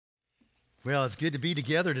Well, it's good to be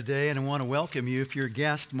together today, and I want to welcome you. If you're a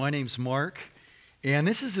guest, my name's Mark, and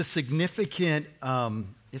this is a significant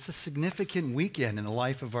weekend in the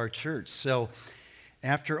life of our church. So,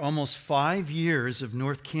 after almost 5 years of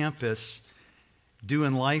North Campus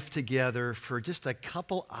doing life together for just a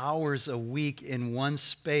couple hours a week in one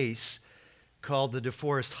space called the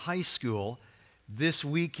DeForest High School, this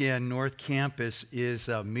weekend North Campus is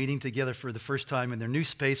meeting together for the first time in their new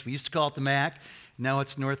space. We used to call it the MAC. Now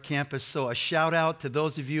it's North Campus. So a shout out to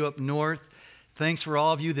those of you up north. Thanks for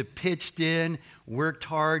all of you that pitched in, worked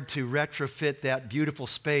hard to retrofit that beautiful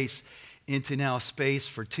space into now a space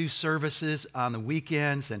for 2 services on the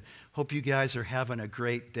weekends, and hope you guys are having a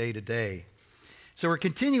great day today. So we're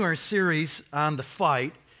continuing our series on the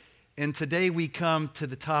fight, and today we come to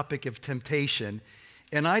the topic of temptation.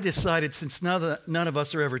 And I decided, since none of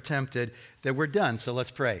us are ever tempted, that we're done, so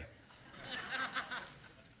let's pray.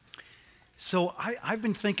 So I've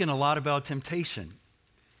been thinking a lot about temptation,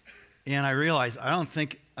 and I realized I don't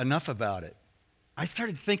think enough about it. I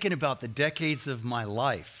started thinking about the decades of my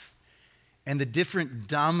life and the different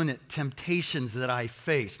dominant temptations that I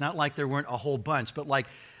faced. Not like there weren't a whole bunch, but like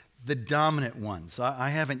the dominant ones. I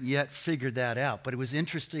haven't yet figured that out, but it was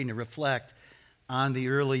interesting to reflect on the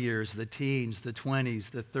early years, the teens, the 20s,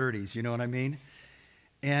 the 30s, you know what I mean?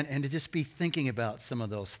 And to just be thinking about some of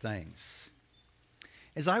those things.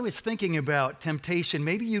 As I was thinking about temptation,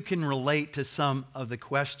 maybe you can relate to some of the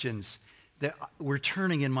questions that were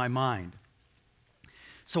turning in my mind.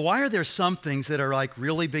 So why are there some things that are like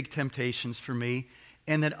really big temptations for me,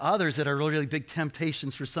 and then others that are really big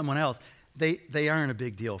temptations for someone else? They aren't a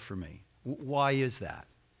big deal for me. Why is that?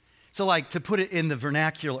 So like, to put it in the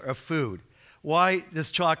vernacular of food, why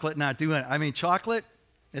does chocolate not do it? I mean, chocolate,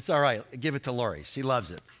 it's all right. Give it to Lori. She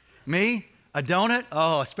loves it. Me? A donut?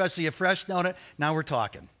 Oh, especially a fresh donut. Now we're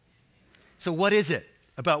talking. So what is it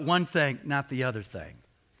about one thing, not the other thing?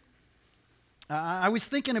 I was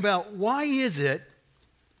thinking about, why is it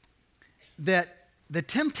that the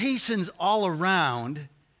temptation's all around,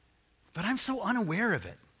 but I'm so unaware of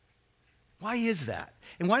it? Why is that?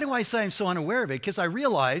 And why do I say I'm so unaware of it? Because I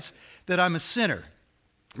realize that I'm a sinner.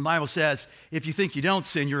 The Bible says, if you think you don't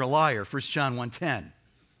sin, you're a liar, 1 John 1:10.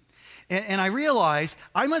 And I realize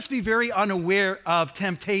I must be very unaware of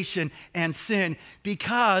temptation and sin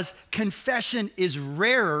because confession is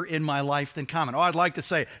rarer in my life than common. Oh, I'd like to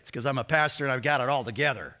say it's because I'm a pastor and I've got it all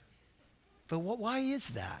together. But why is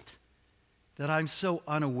that I'm so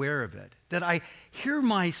unaware of it? That I hear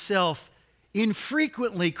myself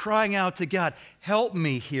infrequently crying out to God, help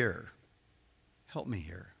me here. Help me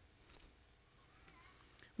here.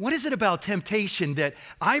 What is it about temptation that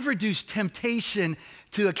I've reduced temptation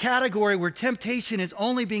to a category where temptation is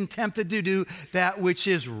only being tempted to do that which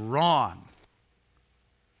is wrong?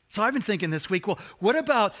 So I've been thinking this week, well, what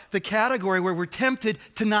about the category where we're tempted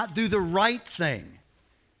to not do the right thing?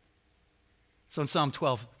 So in Psalm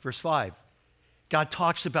 12, verse 5, God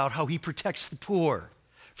talks about how he protects the poor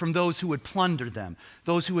from those who would plunder them,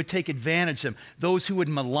 those who would take advantage of them, those who would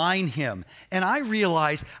malign him. And I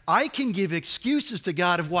realize I can give excuses to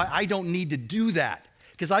God of why I don't need to do that,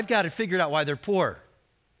 because I've got it figured out why they're poor.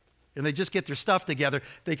 And they just get their stuff together,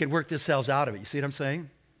 they could work themselves out of it. You see what I'm saying?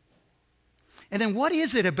 And then what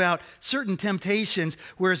is it about certain temptations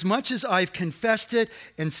where, as much as I've confessed it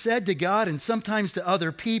and said to God and sometimes to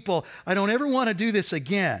other people, I don't ever want to do this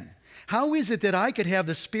again? How is it that I could have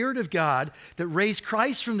the Spirit of God that raised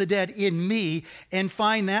Christ from the dead in me and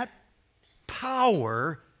find that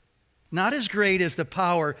power not as great as the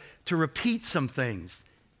power to repeat some things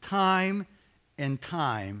time and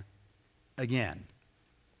time again?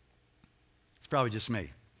 It's probably just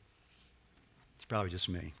me. It's probably just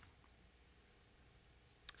me.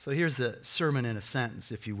 So here's the sermon in a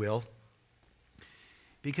sentence, if you will.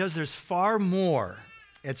 Because there's far more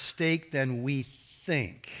at stake than we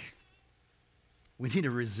think, we need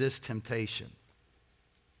to resist temptation.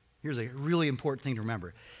 Here's a really important thing to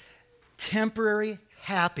remember. Temporary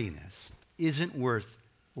happiness isn't worth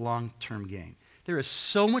long-term gain. There is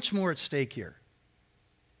so much more at stake here.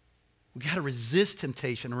 We've got to resist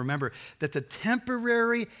temptation and remember that the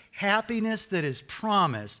temporary happiness that is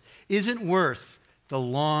promised isn't worth the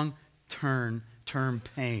long-term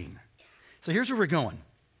pain. So here's where we're going.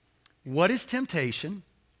 What is temptation?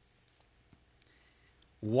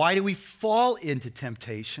 Why do we fall into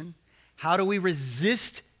temptation? How do we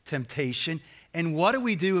resist temptation? And what do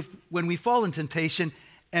we do when we fall into temptation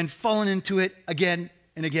and fallen into it again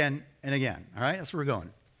and again and again? All right, that's where we're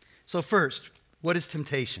going. So first, what is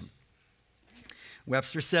temptation?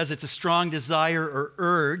 Webster says it's a strong desire or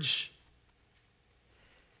urge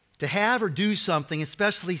to have or do something,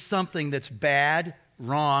 especially something that's bad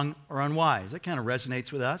wrong, or unwise. That kind of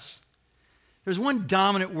resonates with us. There's one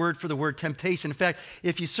dominant word for the word temptation. In fact,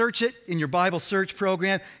 if you search it in your Bible search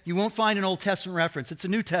program, you won't find an Old Testament reference. It's a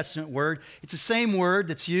New Testament word. It's the same word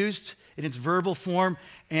that's used in its verbal form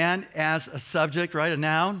and as a subject, right? A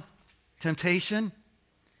noun, temptation.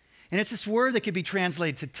 And it's this word that could be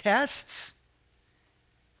translated to test,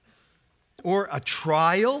 or a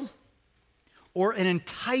trial, or an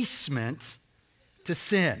enticement to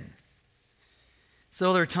sin.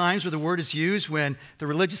 So there are times where the word is used when the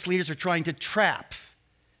religious leaders are trying to trap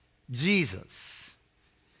Jesus.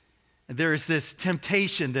 There is this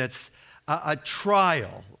temptation that's a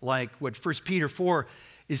trial, like what 1 Peter 4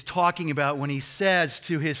 is talking about when he says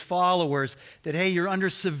to his followers that, hey, you're under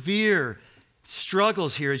severe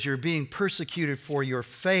struggles here as you're being persecuted for your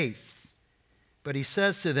faith. But he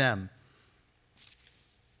says to them,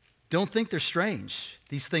 don't think they're strange,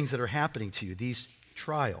 these things that are happening to you, these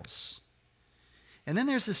trials. And then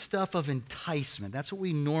there's this stuff of enticement. That's what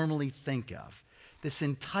we normally think of, this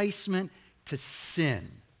enticement to sin.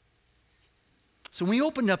 So when we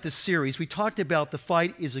opened up this series, we talked about the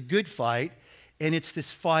fight is a good fight, and it's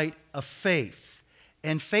this fight of faith.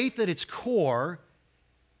 And faith at its core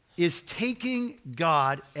is taking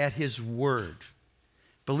God at his word,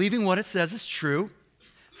 believing what it says is true,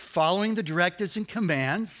 following the directives and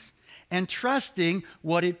commands, and trusting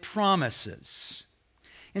what it promises.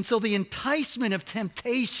 And so the enticement of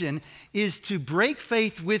temptation is to break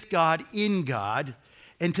faith with God in God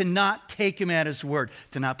and to not take him at his word,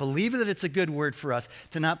 to not believe that it's a good word for us,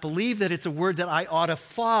 to not believe that it's a word that I ought to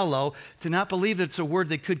follow, to not believe that it's a word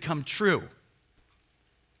that could come true.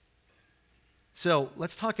 So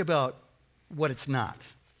let's talk about what it's not.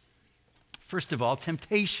 First of all,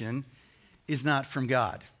 temptation is not from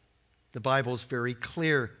God. The Bible is very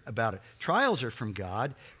clear about it. Trials are from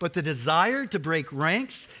God, but the desire to break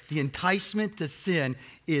ranks, the enticement to sin,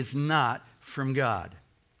 is not from God.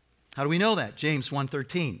 How do we know that? James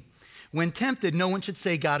 1:13. When tempted, no one should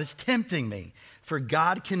say, God is tempting me, for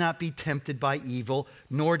God cannot be tempted by evil,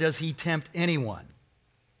 nor does he tempt anyone.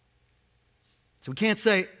 So we can't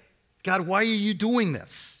say, God, why are you doing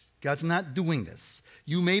this? God's not doing this.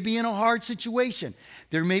 You may be in a hard situation.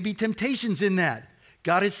 There may be temptations in that.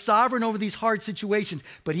 God is sovereign over these hard situations,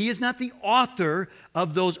 but he is not the author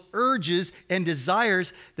of those urges and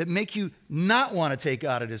desires that make you not want to take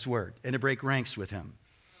God at his word and to break ranks with him.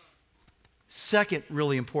 Second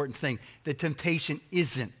really important thing, that temptation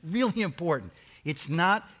isn't really important. It's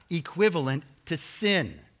not equivalent to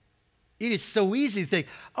sin. It is so easy to think,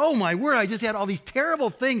 oh my word, I just had all these terrible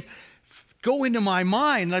things go into my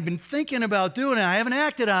mind, and I've been thinking about doing it. I haven't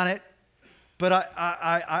acted on it, but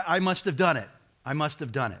I must have done it. I must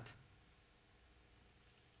have done it.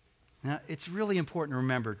 Now, it's really important to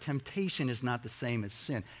remember, temptation is not the same as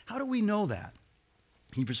sin. How do we know that?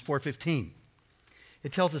 Hebrews 4:15.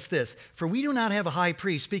 It tells us this, for we do not have a high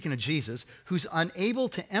priest, speaking of Jesus, who's unable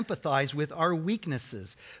to empathize with our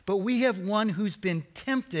weaknesses, but we have one who's been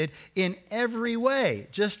tempted in every way,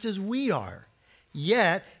 just as we are.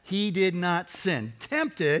 Yet he did not sin.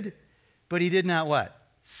 Tempted, but he did not what?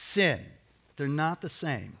 Sin. They're not the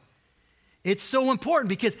same. It's so important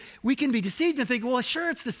because we can be deceived and think, well, sure,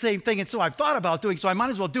 it's the same thing, and so I've thought about doing, so I might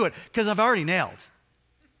as well do it because I've already nailed.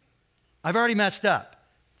 I've already messed up.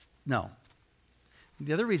 No.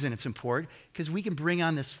 The other reason it's important, because we can bring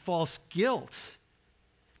on this false guilt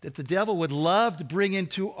that the devil would love to bring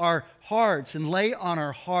into our hearts and lay on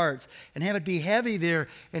our hearts and have it be heavy there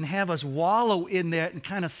and have us wallow in that and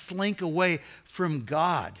kind of slink away from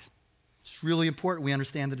God. It's really important we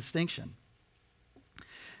understand the distinction.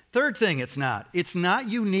 Third thing it's not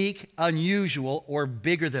unique, unusual, or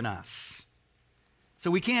bigger than us. So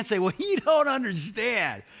we can't say, well, you don't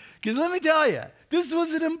understand. Because let me tell you, this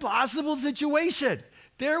was an impossible situation.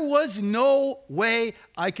 There was no way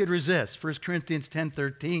I could resist. 1 Corinthians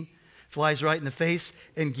 10:13 flies right in the face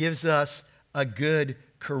and gives us a good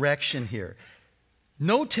correction here.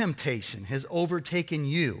 No temptation has overtaken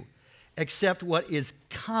you except what is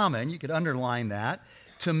common, you could underline that,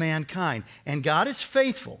 to mankind. And God is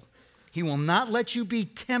faithful. He will not let you be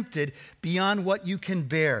tempted beyond what you can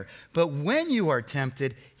bear. But when you are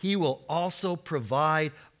tempted, he will also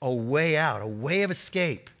provide a way out, a way of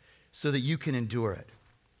escape, so that you can endure it.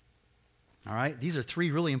 All right? These are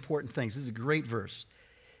three really important things. This is a great verse.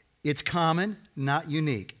 It's common, not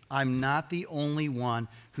unique. I'm not the only one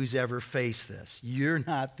who's ever faced this. You're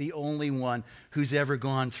not the only one who's ever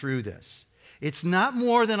gone through this. It's not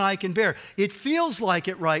more than I can bear. It feels like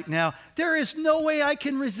it right now. There is no way I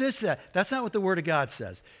can resist that. That's not what the Word of God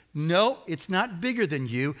says. No, it's not bigger than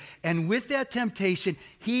you. And with that temptation,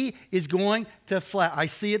 he is going to I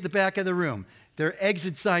see at the back of the room. There are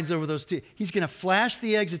exit signs over those two. He's going to flash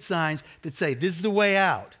the exit signs that say, this is the way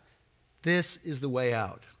out. This is the way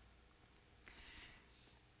out.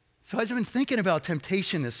 So as I've been thinking about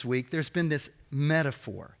temptation this week, there's been this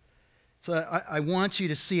metaphor. So I want you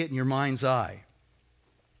to see it in your mind's eye.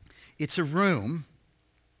 It's a room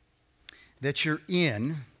that you're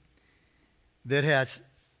in that has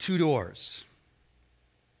two doors.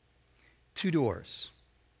 Two doors.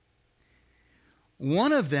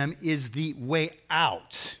 One of them is the way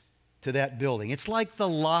out to that building. It's like the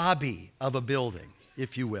lobby of a building,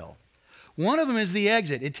 if you will. One of them is the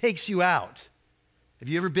exit. It takes you out. Have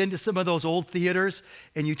you ever been to some of those old theaters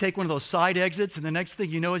and you take one of those side exits and the next thing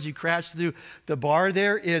you know as you crash through the bar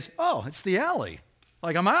there is, oh, it's the alley.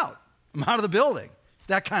 Like I'm out. I'm out of the building. It's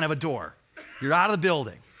that kind of a door. You're out of the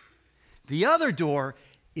building. The other door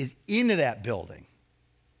is into that building.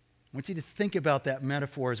 I want you to think about that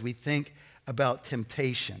metaphor as we think about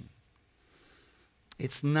temptation.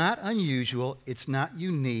 It's not unusual. It's not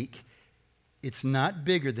unique. It's not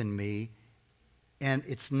bigger than me. And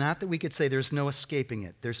it's not that we could say there's no escaping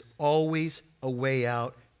it. There's always a way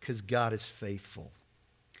out because God is faithful.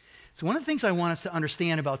 So one of the things I want us to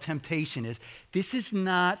understand about temptation is this is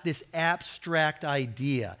not this abstract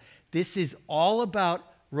idea. This is all about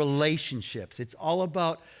relationships. It's all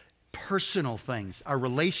about personal things, our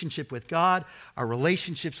relationship with God, our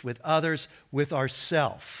relationships with others, with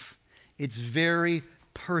ourselves. It's very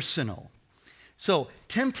personal. So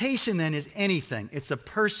temptation then is anything. It's a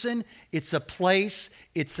person, it's a place,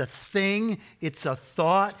 it's a thing, it's a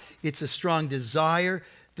thought, it's a strong desire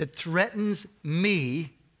that threatens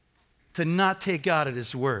me to not take God at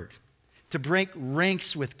His word, to break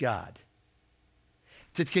ranks with God,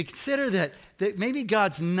 to consider that maybe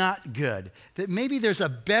God's not good, that maybe there's a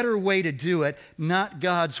better way to do it, not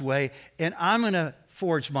God's way, and I'm going to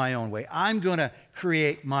forge my own way. I'm going to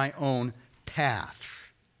create my own path.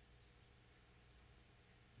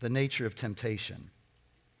 The nature of temptation.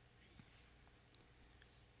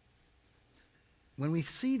 When we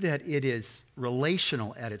see that it is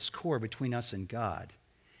relational at its core between us and God,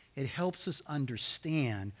 it helps us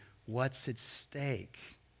understand what's at stake.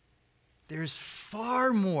 There's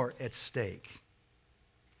far more at stake.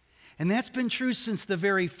 And that's been true since the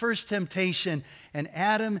very first temptation. And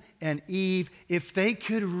Adam and Eve, if they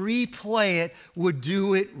could replay it, would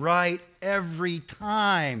do it right every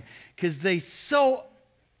time. Because they so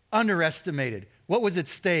underestimated what was at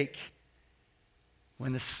stake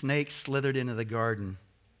when the snake slithered into the garden.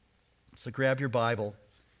 So grab your Bible.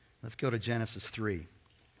 Let's go to Genesis 3.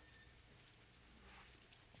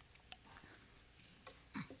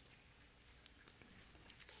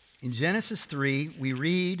 In Genesis 3, we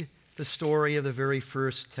read the story of the very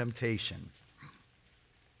first temptation,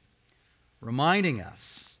 reminding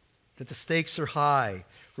us that the stakes are high,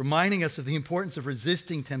 reminding us of the importance of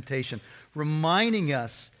resisting temptation, reminding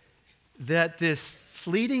us that this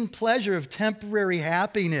fleeting pleasure of temporary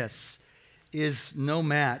happiness is no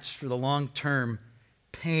match for the long-term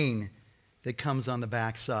pain that comes on the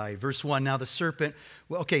backside. Verse 1, now the serpent,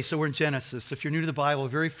 so we're in Genesis. If you're new to the Bible, the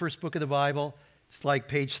very first book of the Bible, it's like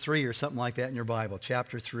page 3 or something like that in your Bible,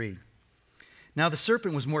 chapter 3. Now the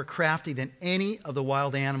serpent was more crafty than any of the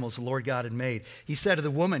wild animals the Lord God had made. He said to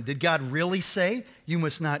the woman, did God really say you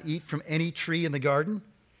must not eat from any tree in the garden?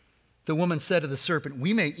 The woman said to the serpent,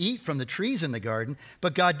 we may eat from the trees in the garden,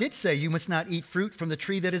 but God did say you must not eat fruit from the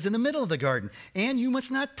tree that is in the middle of the garden, and you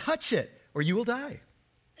must not touch it, or you will die.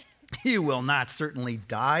 You will not certainly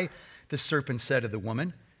die, the serpent said to the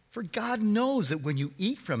woman, for God knows that when you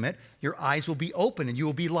eat from it, your eyes will be open, and you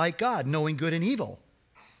will be like God, knowing good and evil.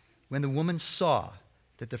 When the woman saw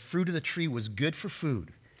that the fruit of the tree was good for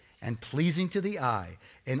food, and pleasing to the eye,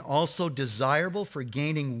 and also desirable for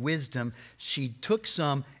gaining wisdom, she took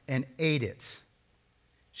some and ate it.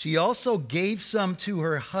 She also gave some to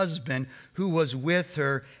her husband who was with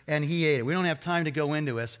her, and he ate it. We don't have time to go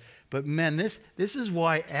into this, but men, this is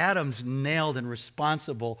why Adam's nailed and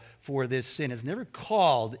responsible for this sin. It's never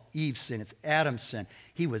called Eve's sin, it's Adam's sin.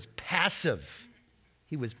 He was passive.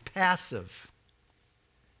 He was passive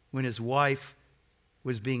when his wife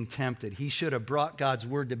was being tempted. He should have brought God's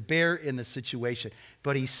word to bear in the situation,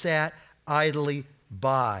 but he sat idly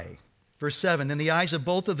by. Verse 7, then the eyes of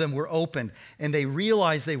both of them were opened, and they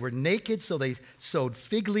realized they were naked, so they sewed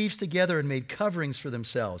fig leaves together and made coverings for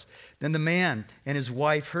themselves. Then the man and his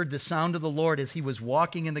wife heard the sound of the Lord as he was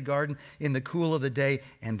walking in the garden in the cool of the day,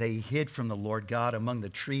 and they hid from the Lord God among the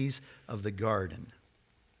trees of the garden.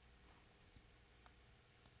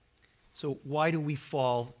 So why do we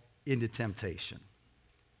fall into temptation?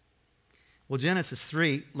 Well, Genesis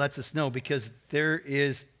 3 lets us know because there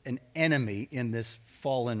is an enemy in this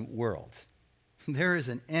fallen world. There is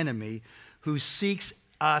an enemy who seeks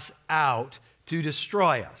us out to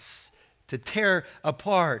destroy us, to tear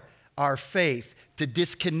apart our faith, to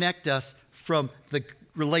disconnect us from the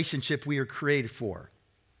relationship we are created for.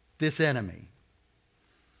 This enemy.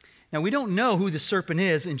 Now, we don't know who the serpent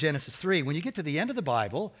is in Genesis 3. When you get to the end of the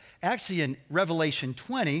Bible, actually in Revelation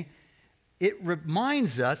 20, it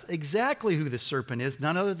reminds us exactly who the serpent is,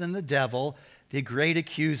 none other than the devil, the great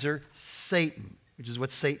accuser, Satan, which is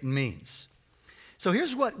what Satan means. So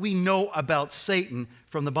here's what we know about Satan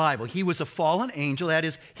from the Bible. He was a fallen angel. That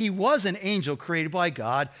is, he was an angel created by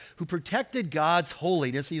God who protected God's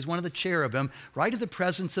holiness. He was one of the cherubim, right in the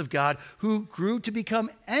presence of God, who grew to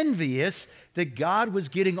become envious that God was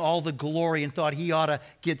getting all the glory and thought he ought to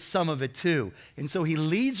get some of it too. And so he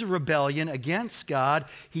leads a rebellion against God.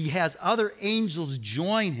 He has other angels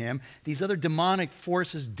join him, these other demonic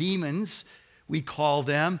forces, demons, we call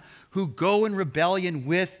them, who go in rebellion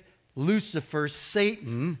with Lucifer,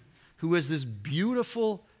 Satan, who is this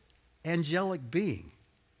beautiful angelic being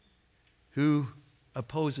who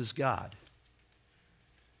opposes God.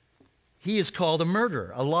 He is called a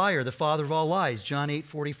murderer, a liar, the father of all lies, John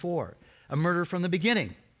 8:44, a murderer from the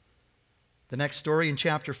beginning. The next story in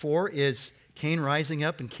chapter 4 is Cain rising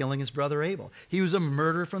up and killing his brother Abel. He was a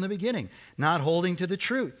murderer from the beginning, not holding to the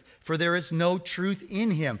truth, for there is no truth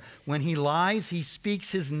in him. When he lies, he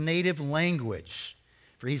speaks his native language.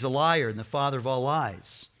 For he's a liar and the father of all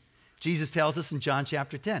lies. Jesus tells us in John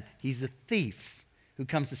chapter 10, he's a thief who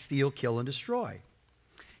comes to steal, kill, and destroy.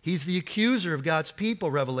 He's the accuser of God's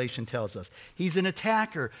people, Revelation tells us. He's an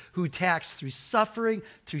attacker who attacks through suffering,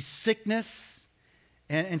 through sickness.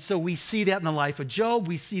 And so we see that in the life of Job.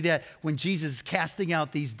 We see that when Jesus is casting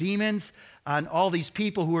out these demons on all these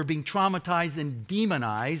people who are being traumatized and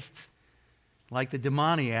demonized, like the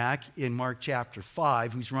demoniac in Mark chapter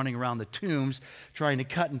 5, who's running around the tombs trying to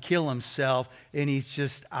cut and kill himself, and he's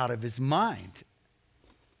just out of his mind.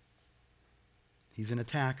 He's an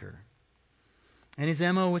attacker. And his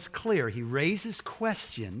MO is clear. He raises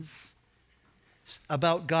questions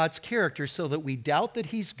about God's character so that we doubt that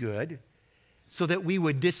he's good, so that we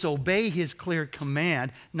would disobey his clear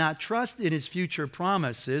command, not trust in his future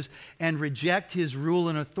promises, and reject his rule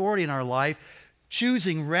and authority in our life,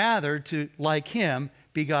 choosing rather to, like him,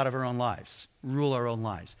 be God of our own lives, rule our own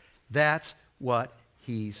lives. That's what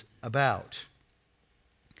he's about.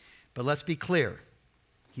 But let's be clear.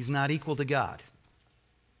 He's not equal to God.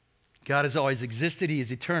 God has always existed. He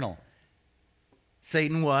is eternal.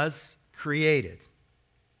 Satan was created.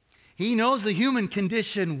 He knows the human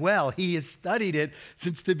condition well. He has studied it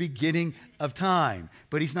since the beginning of time.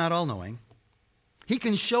 But he's not all-knowing. He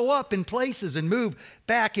can show up in places and move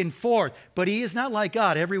back and forth, but he is not like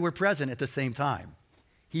God, everywhere present at the same time.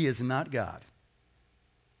 He is not God.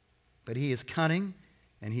 But he is cunning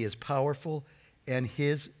and he is powerful, and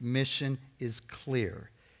his mission is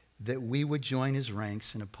clear, that we would join his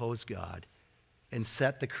ranks and oppose God and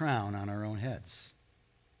set the crown on our own heads.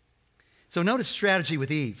 So notice strategy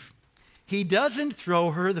with Eve. He doesn't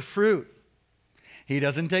throw her the fruit. He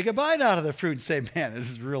doesn't take a bite out of the fruit and say, man, this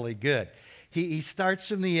is really good. He starts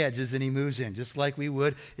from the edges and he moves in, just like we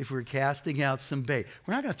would if we were casting out some bait.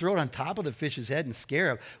 We're not going to throw it on top of the fish's head and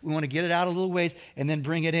scare it. We want to get it out a little ways and then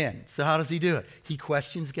bring it in. So how does he do it? He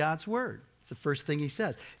questions God's word. It's the first thing he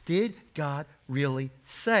says. Did God really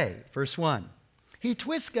say? Verse 1. He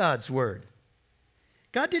twists God's word.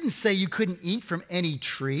 God didn't say you couldn't eat from any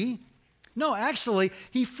tree. No, actually,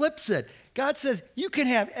 he flips it. God says you can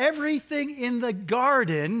have everything in the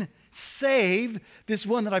garden save this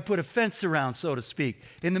one that I put a fence around, so to speak,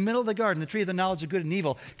 in the middle of the garden, the tree of the knowledge of good and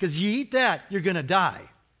evil, because you eat that, you're going to die.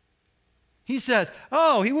 He says,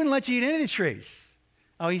 oh, he wouldn't let you eat any of the trees.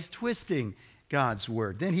 Oh, he's twisting God's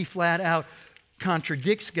word. Then he flat out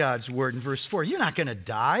contradicts God's word in verse 4. You're not going to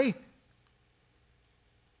die.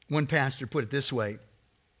 One pastor put it this way,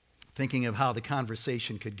 thinking of how the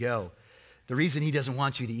conversation could go. The reason he doesn't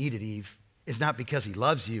want you to eat it, Eve, is not because he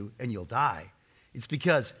loves you and you'll die. It's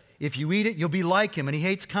because if you eat it, you'll be like him, and he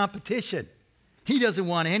hates competition. He doesn't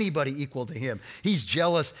want anybody equal to him. He's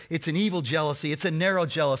jealous. It's an evil jealousy. It's a narrow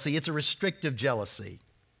jealousy. It's a restrictive jealousy.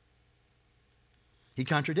 He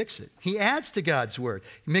contradicts it. He adds to God's word,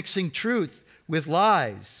 mixing truth with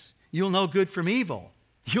lies. You'll know good from evil.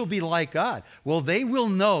 You'll be like God. Well, they will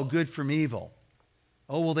know good from evil.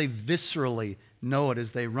 Oh, will they viscerally know it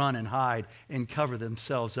as they run and hide and cover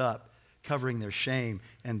themselves up, covering their shame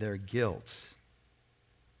and their guilt.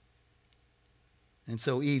 And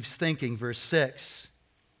so Eve's thinking, verse 6,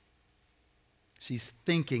 she's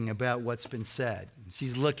thinking about what's been said.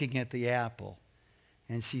 She's looking at the apple,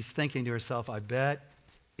 and she's thinking to herself, I bet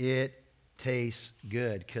it tastes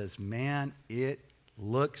good, because, man, it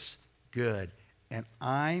looks good. And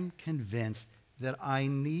I'm convinced that I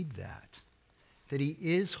need that he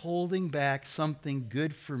is holding back something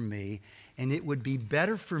good for me, and it would be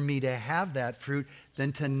better for me to have that fruit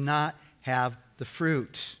than to not have the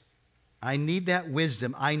fruit. I need that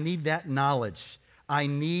wisdom. I need that knowledge. I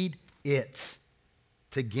need it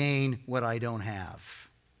to gain what I don't have.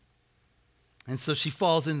 And so she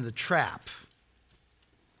falls into the trap.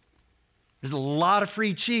 There's a lot of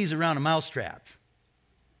free cheese around a mousetrap.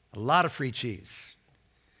 A lot of free cheese.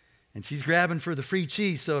 And she's grabbing for the free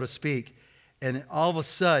cheese, so to speak. And all of a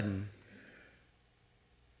sudden,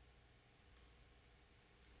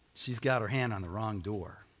 she's got her hand on the wrong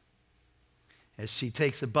door. As she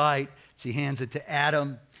takes a bite, she hands it to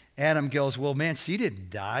Adam. Adam goes, well, man, she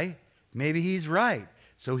didn't die. Maybe he's right.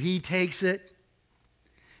 So he takes it,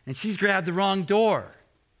 and she's grabbed the wrong door.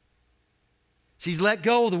 She's let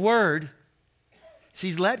go of the word.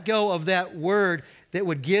 She's let go of that word that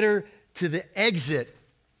would get her to the exit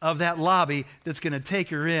of that lobby that's going to take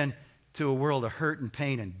her in to a world of hurt and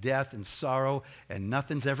pain and death and sorrow, and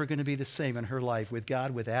nothing's ever going to be the same in her life with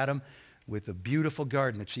God, with Adam, with the beautiful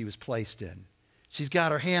garden that she was placed in. She's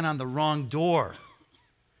got her hand on the wrong door.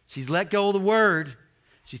 She's let go of the word.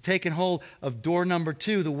 She's taken hold of door number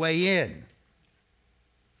 2, the way in.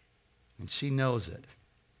 And she knows it.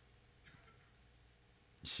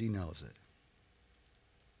 She knows it.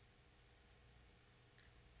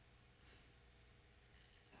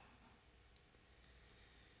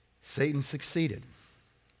 Satan succeeded.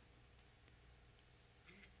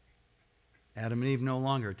 Adam and Eve no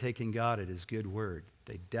longer taking God at his good word.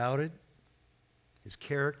 They doubted his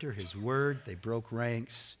character, his word. They broke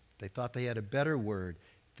ranks. They thought they had a better word.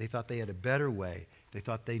 They thought they had a better way. They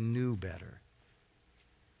thought they knew better.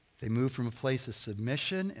 They moved from a place of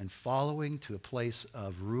submission and following to a place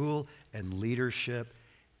of rule and leadership,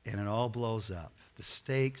 and it all blows up. The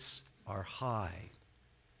stakes are high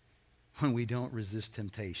when we don't resist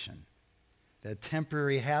temptation. That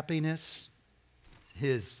temporary happiness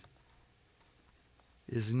is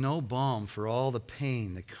no balm for all the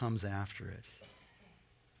pain that comes after it.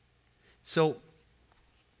 So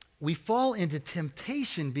we fall into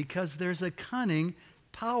temptation because there's a cunning,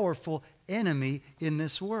 powerful enemy in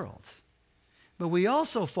this world. But we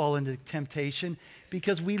also fall into temptation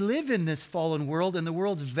because we live in this fallen world, and the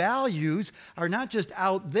world's values are not just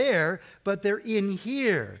out there, but they're in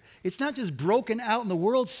here. It's not just broken out in the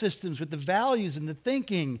world systems with the values and the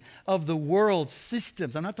thinking of the world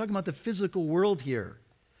systems. I'm not talking about the physical world here.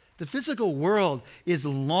 The physical world is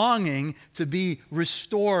longing to be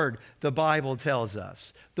restored, the Bible tells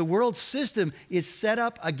us. The world system is set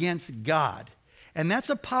up against God. And that's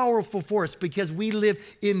a powerful force because we live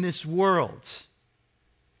in this world.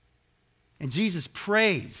 And Jesus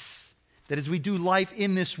prays that as we do life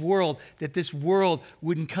in this world, that this world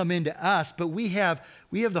wouldn't come into us. But we have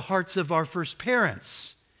the hearts of our first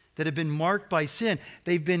parents that have been marked by sin.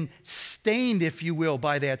 They've been stained, if you will,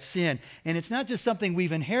 by that sin. And it's not just something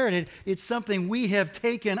we've inherited, it's something we have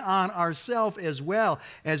taken on ourselves as well.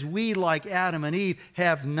 As we, like Adam and Eve,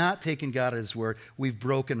 have not taken God at his word, we've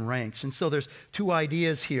broken ranks. And so there's 2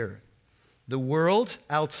 ideas here. The world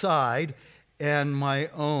outside and my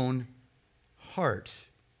own heart.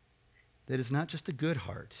 That is not just a good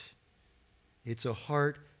heart. It's a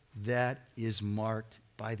heart that is marked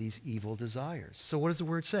by these evil desires. So what does the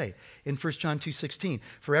word say? In 1 John 2:16,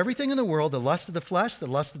 for everything in the world, the lust of the flesh, the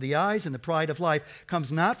lust of the eyes, and the pride of life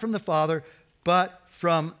comes not from the Father, but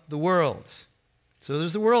from the world. So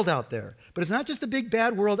there's the world out there. But it's not just the big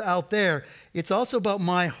bad world out there. It's also about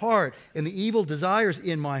my heart and the evil desires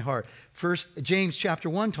in my heart. First, James chapter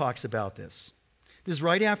 1 talks about this. This is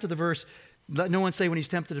right after the verse, let no one say when he's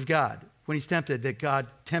tempted of God, when he's tempted, that God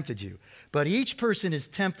tempted you. But each person is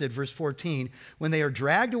tempted, verse 14, when they are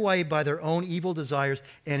dragged away by their own evil desires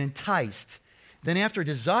and enticed. Then after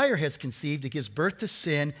desire has conceived, it gives birth to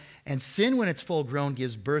sin, and sin, when it's full grown,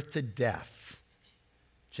 gives birth to death.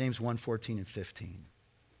 James 1:14 and 15.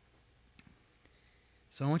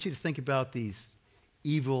 So I want you to think about these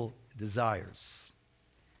evil desires.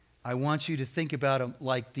 I want you to think about them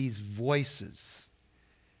like these voices.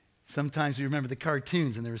 Sometimes we remember the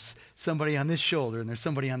cartoons, and there's somebody on this shoulder, and there's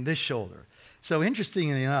somebody on this shoulder. So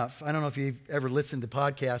interestingly enough, I don't know if you've ever listened to the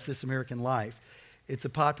podcast, This American Life. It's a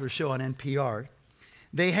popular show on NPR.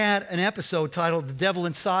 They had an episode titled The Devil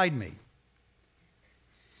Inside Me.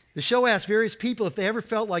 The show asked various people if they ever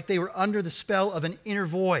felt like they were under the spell of an inner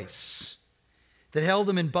voice that held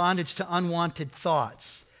them in bondage to unwanted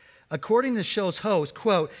thoughts. According to the show's host,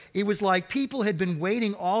 quote, it was like people had been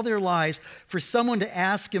waiting all their lives for someone to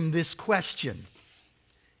ask him this question.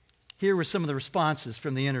 Here were some of the responses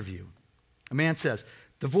from the interview. A man says,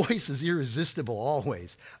 "The voice is irresistible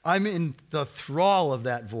always. I'm in the thrall of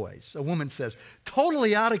that voice." A woman says,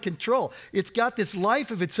 "Totally out of control. It's got this life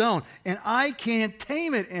of its own, and I can't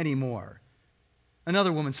tame it anymore."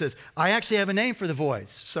 Another woman says, "I actually have a name for the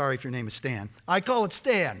voice. Sorry if your name is Stan. I call it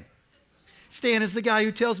Stan. Stan is the guy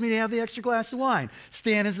who tells me to have the extra glass of wine.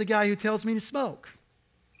 Stan is the guy who tells me to smoke."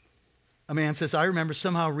 A man says, "I remember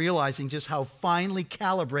somehow realizing just how finely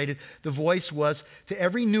calibrated the voice was to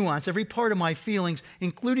every nuance, every part of my feelings,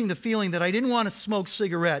 including the feeling that I didn't want to smoke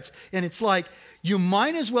cigarettes. And it's like, you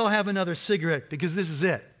might as well have another cigarette because this is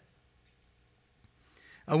it."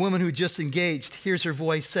 A woman who just engaged hears her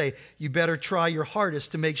voice say, "You better try your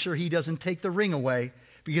hardest to make sure he doesn't take the ring away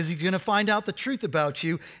because he's going to find out the truth about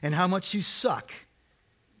you and how much you suck.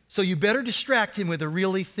 So you better distract him with a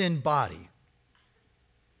really thin body."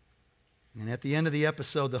 And at the end of the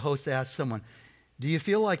episode, the host asks someone, "Do you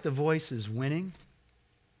feel like the voice is winning?"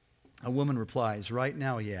 A woman replies, "Right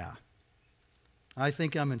now, yeah. I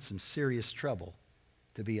think I'm in some serious trouble,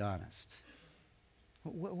 to be honest."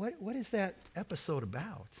 What is that episode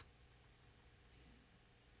about?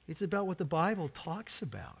 It's about what the Bible talks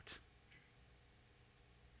about.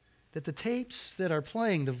 That the tapes that are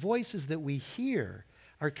playing, the voices that we hear,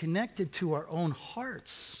 are connected to our own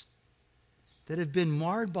hearts that have been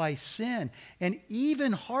marred by sin. And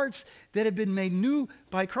even hearts that have been made new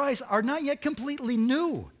by Christ are not yet completely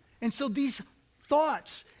new. And so these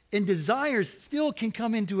thoughts and desires still can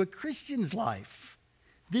come into a Christian's life.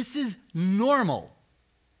 This is normal,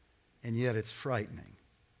 and yet it's frightening.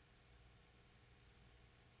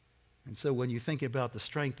 And so when you think about the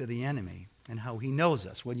strength of the enemy and how he knows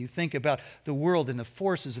us, when you think about the world and the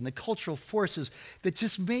forces and the cultural forces that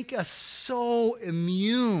just make us so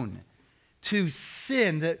immune to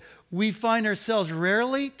sin that we find ourselves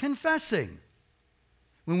rarely confessing.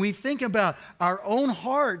 When we think about our own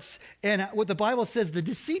hearts and what the Bible says, the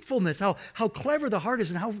deceitfulness, how clever the heart is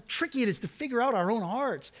and how tricky it is to figure out our own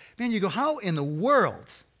hearts, man, you go, how in the world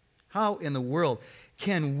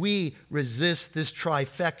can we resist this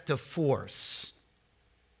trifecta force?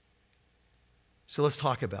 So let's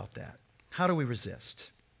talk about that. How do we resist?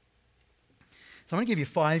 So I'm going to give you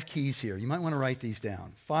 5 keys here. You might want to write these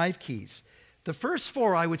down. 5 keys. The first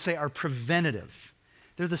 4, I would say, are preventative.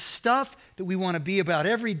 They're the stuff that we want to be about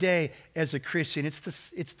every day as a Christian. It's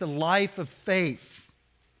the life of faith.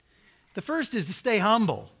 The first is to stay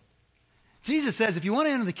humble. Jesus says, if you want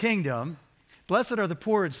to enter the kingdom, blessed are the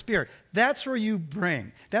poor in spirit. That's where you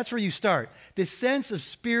start. This sense of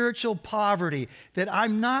spiritual poverty, that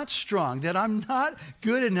I'm not strong, that I'm not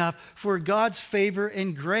good enough for God's favor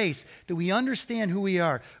and grace, that we understand who we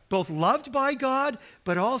are, both loved by God,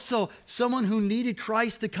 but also someone who needed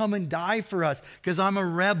Christ to come and die for us, because I'm a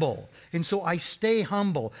rebel. And so I stay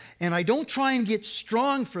humble. And I don't try and get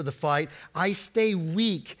strong for the fight. I stay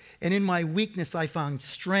weak. And in my weakness, I found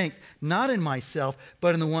strength, not in myself,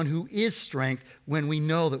 but in the one who is strength when we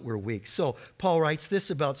know that we're weak. So Paul writes this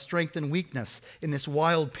about strength and weakness in this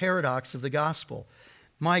wild paradox of the gospel.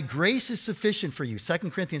 My grace is sufficient for you,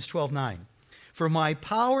 2 Corinthians 12:9. For my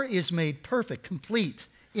power is made perfect, complete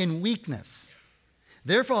in weakness.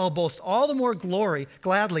 Therefore, I'll boast all the more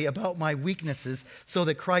gladly about my weaknesses, so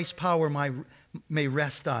that Christ's power may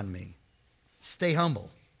rest on me. Stay humble.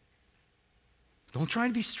 Don't try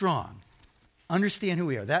to be strong. Understand who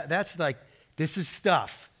we are. That's like, this is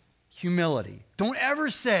stuff. Humility. Don't ever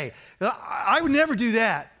say, I would never do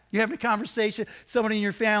that. You're having a conversation, someone in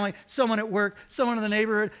your family, someone at work, someone in the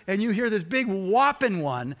neighborhood, and you hear this big whopping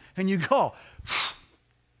one, and you go, have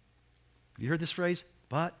you heard this phrase?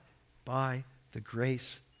 But by the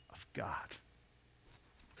grace of God.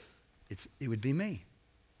 It would be me.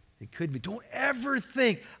 It could be. Don't ever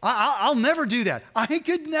think, I'll never do that. I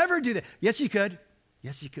could never do that. Yes, you could.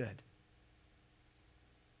 Yes, you could.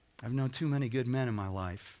 I've known too many good men in my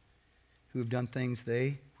life who have done things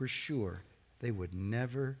they were sure they would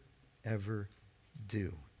never, ever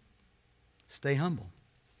do. Stay humble.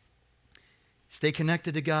 Stay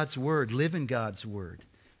connected to God's Word. Live in God's Word.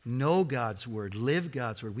 Know God's Word. Live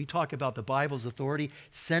God's Word. We talk about the Bible's authority,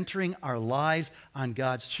 centering our lives on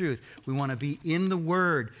God's truth. We want to be in the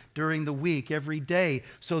Word during the week, every day,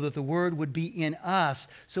 so that the Word would be in us.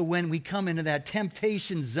 So when we come into that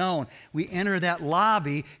temptation zone, we enter that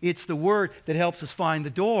lobby, it's the Word that helps us find the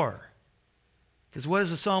door. Because what does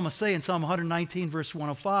the psalmist say in Psalm 119, verse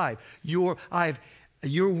 105?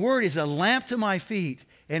 Your Word is a lamp to my feet,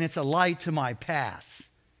 and it's a light to my path.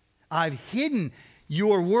 I've hidden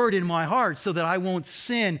your Word in my heart so that I won't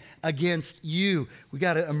sin against you. We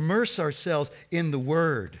got to immerse ourselves in the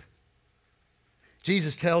Word.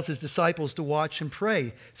 Jesus tells his disciples to watch and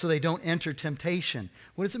pray so they don't enter temptation.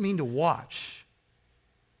 What does it mean to watch?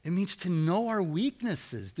 It means to know our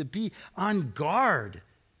weaknesses, to be on guard,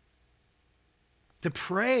 to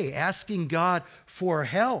pray, asking God for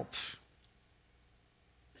help.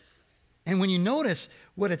 And when you notice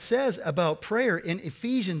what it says about prayer in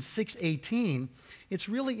Ephesians 6:18, it's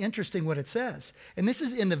really interesting what it says. And this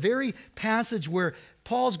is in the very passage where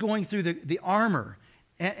Paul's going through the armor.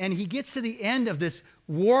 And he gets to the end of this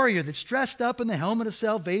warrior that's dressed up in the helmet of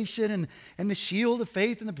salvation and the shield of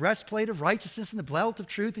faith and the breastplate of righteousness and the belt of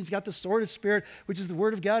truth. He's got the sword of Spirit, which is the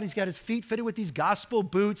word of God. He's got his feet fitted with these gospel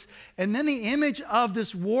boots. And then the image of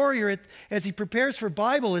this warrior as he prepares for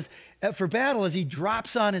battle as he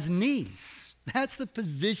drops on his knees. That's the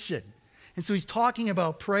position. And so he's talking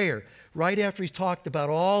about prayer right after he's talked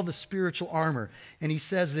about all the spiritual armor. And he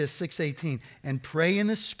says this, 6:18, and pray in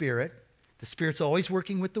the Spirit. The Spirit's always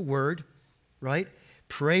working with the Word, right?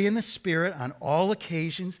 Pray in the Spirit on all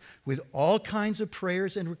occasions with all kinds of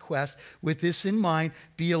prayers and requests. With this in mind,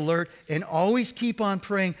 be alert and always keep on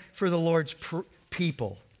praying for the Lord's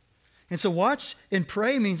people. And so watch and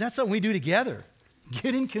pray means that's something we do together.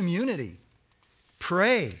 Get in community.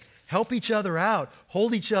 Pray. Help each other out.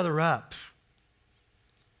 Hold each other up.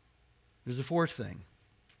 There's a fourth thing.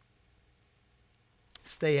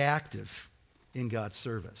 Stay active in God's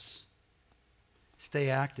service.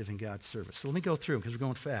 Stay active in God's service. So let me go through because we're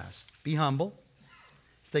going fast. Be humble.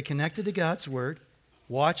 Stay connected to God's word.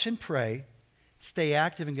 Watch and pray. Stay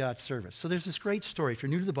active in God's service. So there's this great story. If you're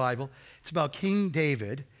new to the Bible, it's about King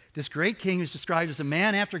David, this great king who's described as a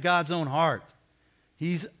man after God's own heart.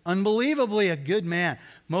 He's unbelievably a good man.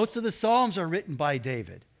 Most of the Psalms are written by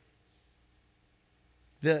David.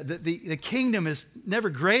 The kingdom is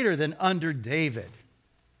never greater than under David.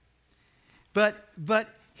 But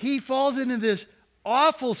he falls into this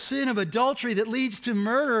awful sin of adultery that leads to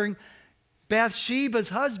murdering Bathsheba's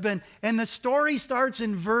husband. And the story starts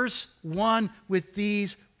in verse 1 with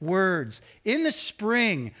these words. In the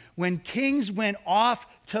spring, when kings went off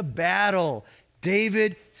to battle,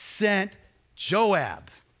 David sent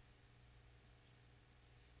Joab.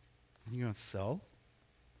 And you go, so?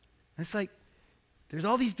 And it's like, there's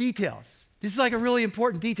all these details. This is like a really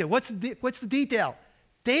important detail. What's the detail?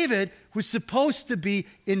 David was supposed to be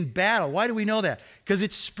in battle. Why do we know that? Because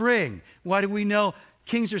it's spring. Why do we know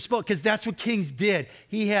kings are supposed? Because that's what kings did.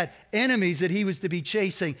 He had enemies that he was to be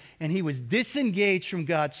chasing, and he was disengaged from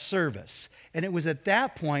God's service. And it was at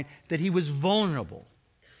that point that he was vulnerable.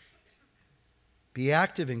 Be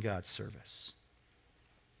active in God's service.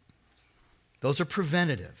 Those are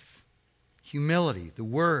preventative. Humility, the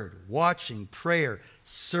word, watching, prayer,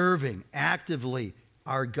 serving actively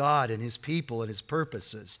our God and his people and his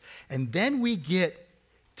purposes. And then we get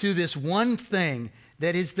to this one thing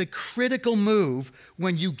that is the critical move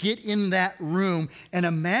when you get in that room. And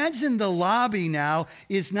imagine the lobby now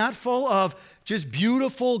is not full of just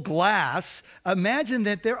beautiful glass. Imagine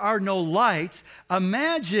that there are no lights.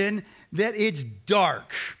 Imagine that it's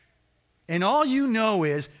dark. And all you know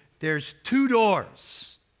is there's two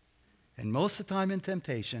doors. And most of the time in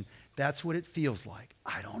temptation, that's what it feels like.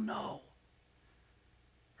 I don't know.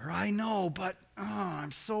 Or I know, but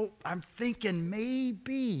I'm thinking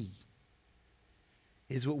maybe.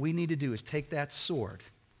 Is what we need to do is take that sword,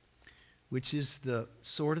 which is the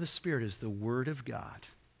sword of the Spirit, is the Word of God,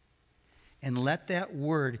 and let that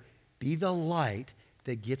Word be the light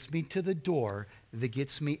that gets me to the door, that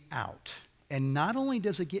gets me out. And not only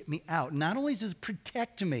does it get me out, not only does it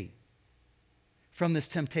protect me from this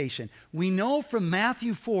temptation. We know from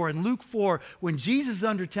Matthew 4 and Luke 4, when Jesus is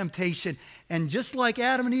under temptation, and just like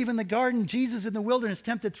Adam and Eve in the garden, Jesus in the wilderness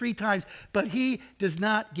tempted 3 times, but he does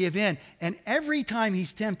not give in. And every time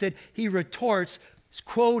he's tempted, he retorts,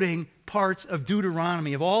 quoting parts of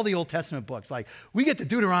Deuteronomy, of all the Old Testament books. Like, we get to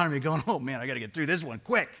Deuteronomy going, oh man, I got to get through this one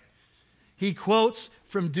quick. He quotes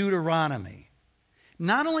from Deuteronomy.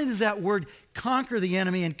 Not only does that word conquer the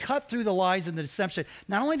enemy and cut through the lies and the deception,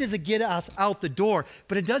 not only does it get us out the door,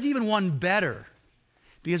 but it does even one better.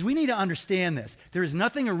 Because we need to understand this. There is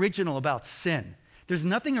nothing original about sin. There's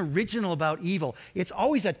nothing original about evil. It's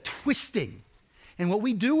always a twisting. And what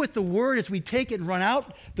we do with the word as we take it and run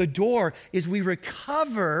out the door is we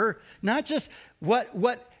recover not just what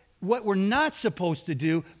we're not supposed to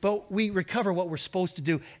do, but we recover what we're supposed to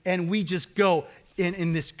do, and we just go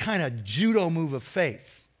in this kind of judo move of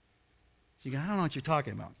faith. So you go, I don't know what you're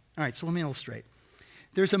talking about. All right, so let me illustrate.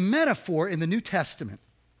 There's a metaphor in the New Testament.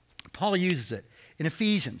 Paul uses it in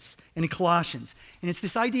Ephesians and in Colossians. And it's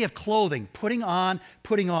this idea of clothing, putting on,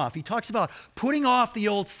 putting off. He talks about putting off the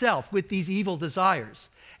old self with these evil desires.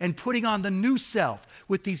 and putting on the new self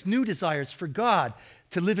with these new desires for God,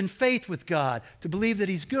 to live in faith with God, to believe that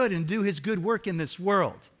he's good and do his good work in this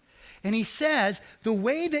world. And he says the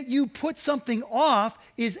way that you put something off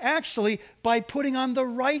is actually by putting on the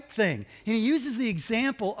right thing. And he uses the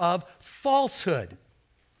example of falsehood.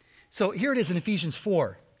 So here it is in Ephesians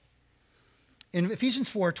 4. In Ephesians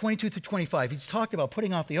 4, 22 through 25, he's talked about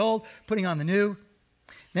putting off the old, putting on the new.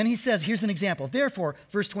 Then he says, here's an example. Therefore,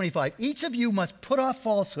 verse 25, each of you must put off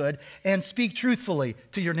falsehood and speak truthfully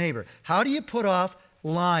to your neighbor. How do you put off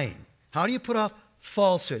lying? How do you put off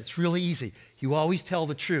falsehood? It's really easy. You always tell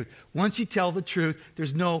the truth. Once you tell the truth,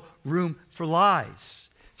 there's no room for lies.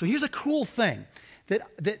 So here's a cool thing,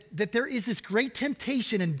 that there is this great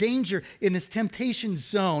temptation and danger in this temptation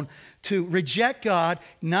zone to reject God,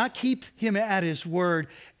 not keep him at his word,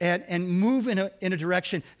 and move in a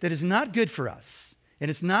direction that is not good for us. And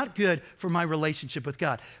it's not good for my relationship with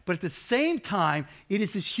God. But at the same time, it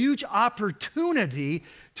is this huge opportunity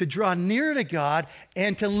to draw near to God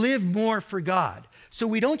and to live more for God. So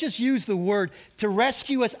we don't just use the word to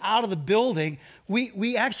rescue us out of the building.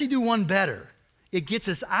 We actually do one better. It gets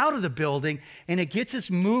us out of the building and it gets us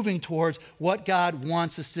moving towards what God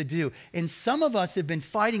wants us to do. And some of us have been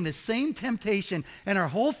fighting the same temptation and our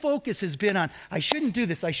whole focus has been on, I shouldn't do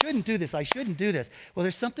this, I shouldn't do this, I shouldn't do this. Well,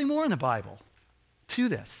 there's something more in the Bible to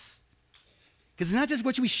this. Because it's not just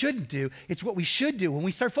what we shouldn't do, it's what we should do. When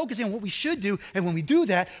we start focusing on what we should do, and when we do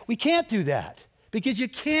that, we can't do that. Because you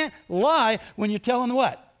can't lie when you're telling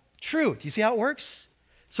what? Truth. You see how it works?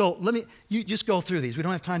 So you just go through these. We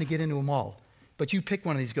don't have time to get into them all. But you pick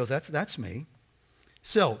one of these, goes, that's me.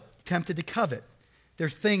 So, tempted to covet.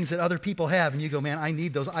 There's things that other people have, and you go, man, I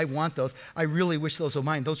need those, I want those, I really wish those were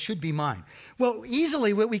mine. Those should be mine. Well,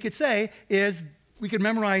 easily what we could say is, we could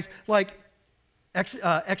memorize like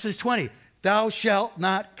Exodus 20, thou shalt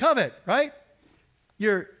not covet, right?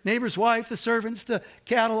 Your neighbor's wife, the servants, the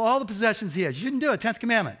cattle, all the possessions he has. You shouldn't do it, 10th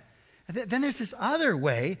commandment. And then there's this other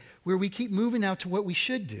way where we keep moving out to what we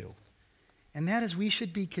should do. And that is we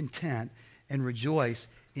should be content and rejoice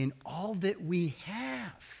in all that we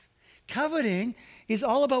have. Coveting is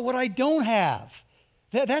all about what I don't have.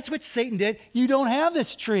 That's what Satan did. You don't have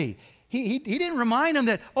this tree. He didn't remind him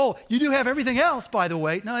that, oh, you do have everything else, by the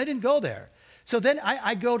way. No, I didn't go there. So then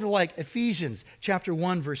I go to like Ephesians chapter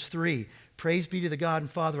 1, verse 3. Praise be to the God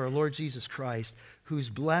and Father, our Lord Jesus Christ, who's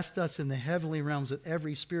blessed us in the heavenly realms with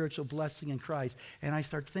every spiritual blessing in Christ. And I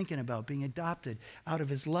start thinking about being adopted out of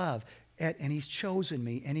his love. And he's chosen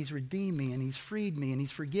me, and he's redeemed me, and he's freed me, and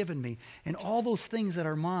he's forgiven me, and all those things that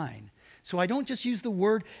are mine. So I don't just use the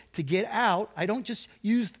word to get out. I don't just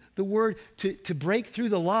use the word to break through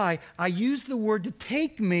the lie. I use the word to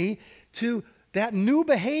take me to that new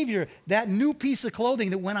behavior, that new piece of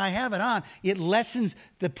clothing that when I have it on, it lessens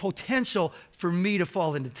the potential for me to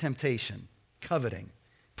fall into temptation, coveting.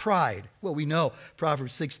 Pride. Well, we know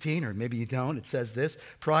Proverbs 16, or maybe you don't, it says this,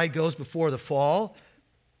 pride goes before the fall.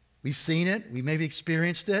 We've seen it. We maybe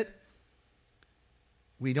experienced it.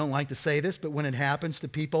 We don't like to say this, but when it happens to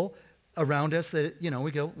people around us that,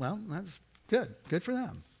 we go, well, that's good. Good for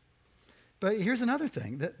them. But here's another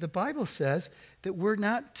thing. The Bible says that we're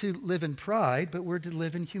not to live in pride, but we're to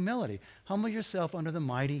live in humility. Humble yourself under the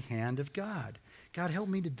mighty hand of God. God, help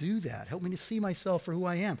me to do that. Help me to see myself for who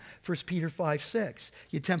I am. 1 Peter 5:6.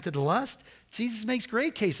 You tempted to lust? Jesus makes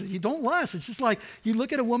great cases. You don't lust. It's just like you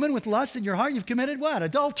look at a woman with lust in your heart, you've committed what?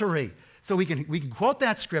 Adultery. So we can quote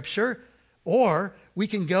that scripture, or we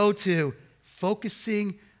can go to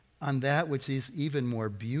focusing on that which is even more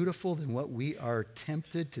beautiful than what we are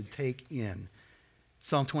tempted to take in.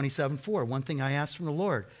 Psalm 27:4, one thing I ask from the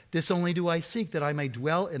Lord, this only do I seek, that I may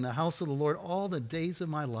dwell in the house of the Lord all the days of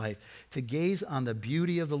my life, to gaze on the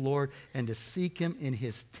beauty of the Lord and to seek him in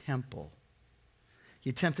his temple.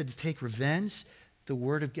 You tempted to take revenge? The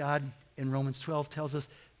word of God in Romans 12 tells us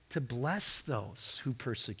to bless those who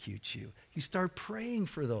persecute you. You start praying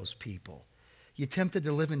for those people. You tempted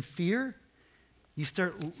to live in fear? You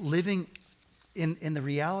start living in the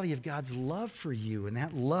reality of God's love for you, and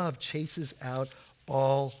that love chases out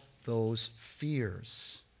all those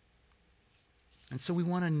fears. And so we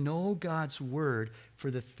want to know God's word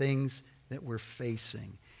for the things that we're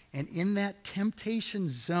facing. And in that temptation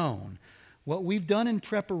zone, what we've done in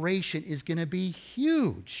preparation is going to be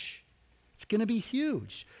huge. It's going to be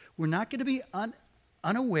huge. We're not going to be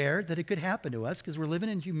unaware that it could happen to us because we're living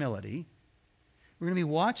in humility. We're going to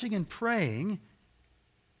be watching and praying.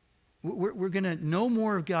 We're going to know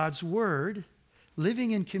more of God's word,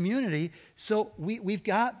 living in community. So we've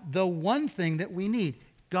got the one thing that we need,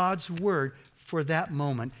 God's word, for that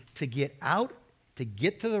moment to get out, to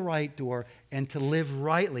get to the right door, and to live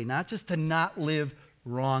rightly, not just to not live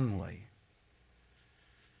wrongly.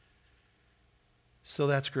 So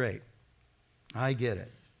that's great. I get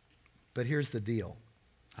it. But here's the deal.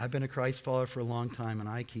 I've been a Christ follower for a long time, and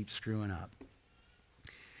I keep screwing up.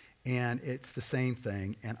 And it's the same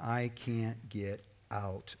thing, and I can't get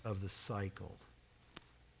out of the cycle.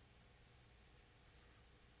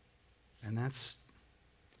 And that's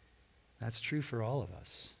true for all of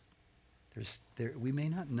us. We may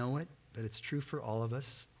not know it, but it's true for all of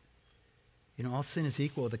us. You know, all sin is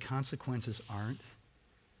equal, the consequences aren't.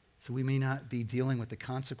 So we may not be dealing with the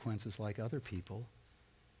consequences like other people.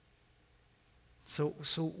 So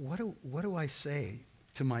what do I say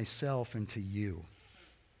to myself and to you?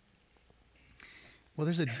 Well,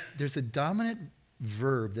 there's a dominant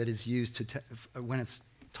verb that is used when it's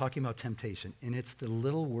talking about temptation, and it's the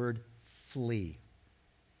little word flee.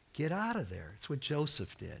 Get out of there. It's what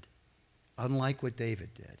Joseph did, unlike what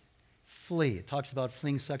David did. Flee. It talks about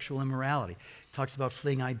fleeing sexual immorality. It talks about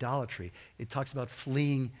fleeing idolatry. It talks about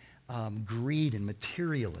fleeing greed and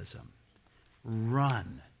materialism.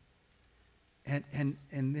 Run. And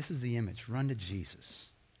this is the image. Run to Jesus.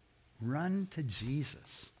 Run to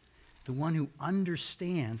Jesus. The one who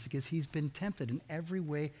understands, because he's been tempted in every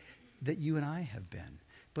way that you and I have been.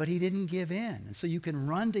 But he didn't give in. And so you can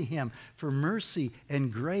run to him for mercy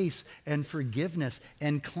and grace and forgiveness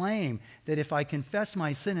and claim that if I confess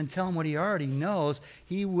my sin and tell him what he already knows,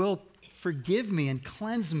 he will forgive me and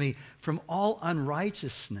cleanse me from all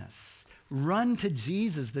unrighteousness. Run to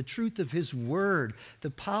Jesus, the truth of his word, the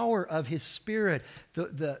power of his spirit,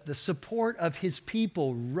 the support of his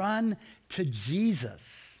people. Run to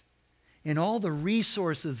Jesus in all the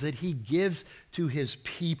resources that he gives to his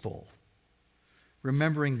people.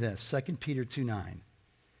 Remembering this, 2 Peter 2:9.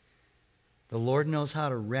 The Lord knows how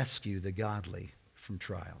to rescue the godly from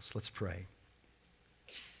trials. Let's pray.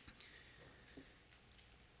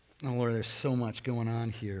 Oh, Lord, there's so much going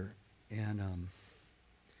on here. And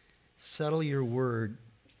settle your word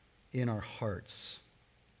in our hearts.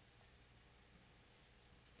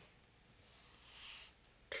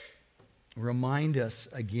 Remind us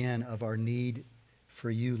again of our need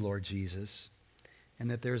for you, Lord Jesus, and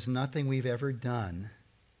that there's nothing we've ever done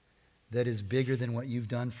that is bigger than what you've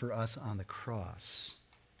done for us on the cross.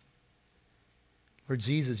 Lord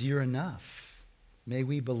Jesus, you're enough. May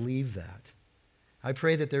we believe that. I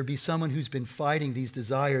pray that there be someone who's been fighting these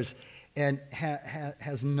desires and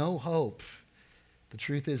has no hope. The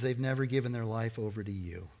truth is they've never given their life over to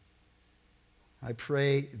you. I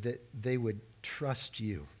pray that they would trust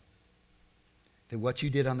you, that what you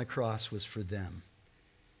did on the cross was for them,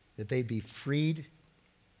 that they'd be freed,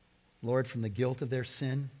 Lord, from the guilt of their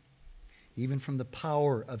sin, even from the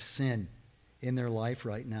power of sin in their life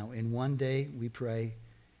right now. And one day, we pray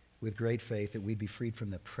with great faith that we'd be freed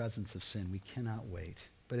from the presence of sin. We cannot wait.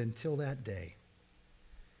 But until that day,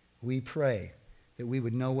 we pray that we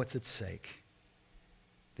would know what's at stake,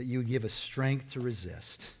 that you would give us strength to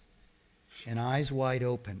resist, and eyes wide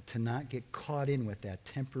open to not get caught in with that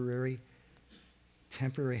temporary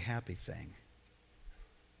happy thing,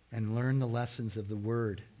 and learn the lessons of the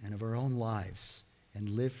word and of our own lives and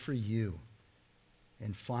live for you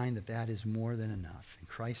and find that that is more than enough. In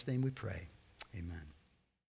Christ's name we pray. Amen.